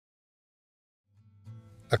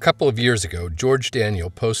A couple of years ago, George Daniel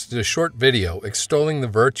posted a short video extolling the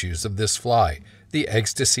virtues of this fly, the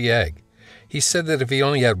Eggstasy Egg. He said that if he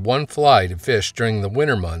only had one fly to fish during the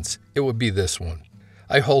winter months, it would be this one.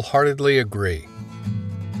 I wholeheartedly agree.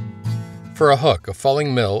 For a hook, a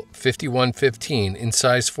Falling Mill 5115 in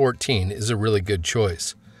size 14 is a really good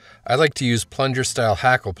choice. I like to use plunger-style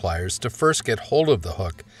hackle pliers to first get hold of the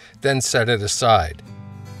hook, then set it aside.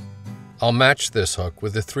 I'll match this hook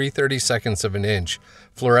with a 3/32 of an inch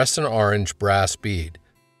fluorescent orange brass bead.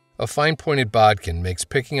 A fine-pointed bodkin makes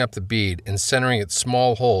picking up the bead and centering its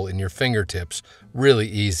small hole in your fingertips really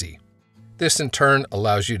easy. This in turn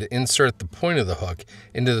allows you to insert the point of the hook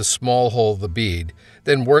into the small hole of the bead,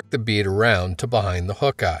 then work the bead around to behind the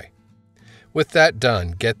hook eye. With that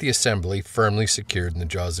done, get the assembly firmly secured in the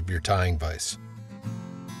jaws of your tying vise.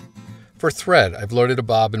 For thread, I've loaded a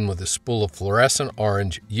bobbin with a spool of fluorescent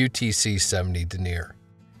orange UTC 70 denier.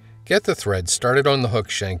 Get the thread started on the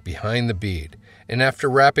hook shank behind the bead, and after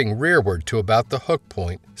wrapping rearward to about the hook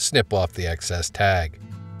point, snip off the excess tag.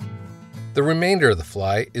 The remainder of the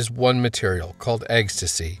fly is one material called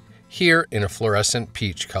Eggstasy, here in a fluorescent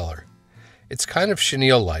peach color. It's kind of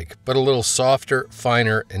chenille-like, but a little softer,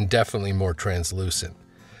 finer, and definitely more translucent.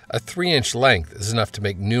 A 3-inch length is enough to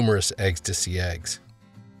make numerous Eggstasy eggs.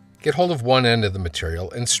 Get hold of one end of the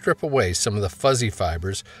material and strip away some of the fuzzy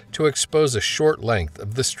fibers to expose a short length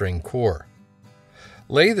of the string core.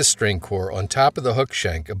 Lay the string core on top of the hook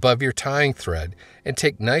shank above your tying thread and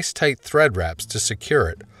take nice tight thread wraps to secure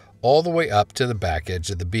it all the way up to the back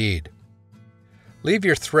edge of the bead. Leave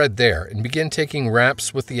your thread there and begin taking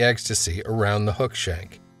wraps with the Eggstasy around the hook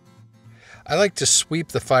shank. I like to sweep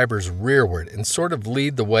the fibers rearward and sort of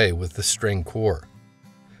lead the way with the string core.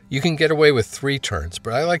 You can get away with 3 turns,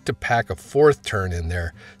 but I like to pack a 4th turn in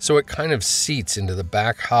there so it kind of seats into the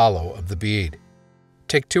back hollow of the bead.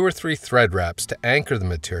 Take 2 or 3 thread wraps to anchor the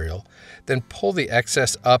material, then pull the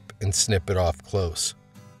excess up and snip it off close.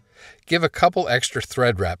 Give a couple extra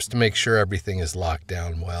thread wraps to make sure everything is locked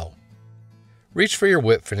down well. Reach for your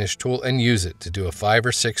whip finish tool and use it to do a 5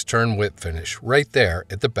 or 6 turn whip finish right there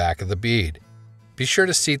at the back of the bead. Be sure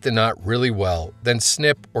to seat the knot really well, then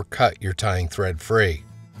snip or cut your tying thread free.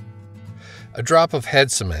 A drop of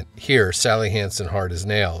head cement, here Sally Hansen hard as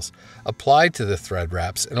nails, applied to the thread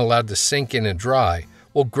wraps and allowed to sink in and dry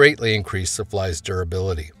will greatly increase the fly's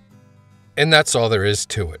durability. And that's all there is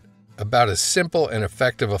to it. About as simple and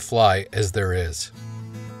effective a fly as there is.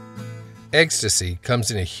 Eggstasy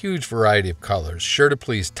comes in a huge variety of colors, sure to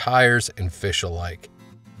please tyers and fish alike.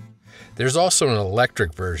 There's also an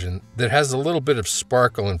electric version that has a little bit of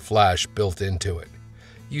sparkle and flash built into it.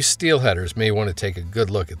 You steelheaders may want to take a good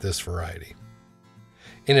look at this variety.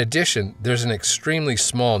 In addition, there's an extremely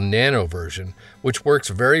small nano version which works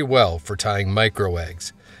very well for tying micro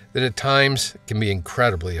eggs that at times can be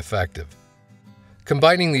incredibly effective.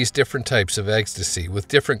 Combining these different types of Eggstasy with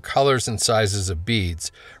different colors and sizes of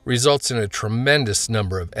beads results in a tremendous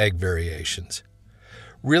number of egg variations.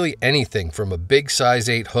 Really anything from a big size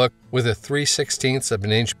 8 hook with a 3/16 of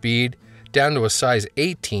an inch bead down to a size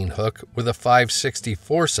 18 hook with a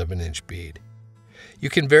 5/64 of an inch bead. You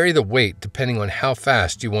can vary the weight depending on how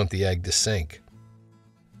fast you want the egg to sink.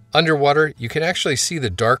 Underwater, you can actually see the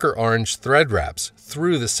darker orange thread wraps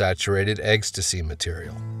through the saturated Eggstasy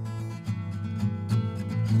material.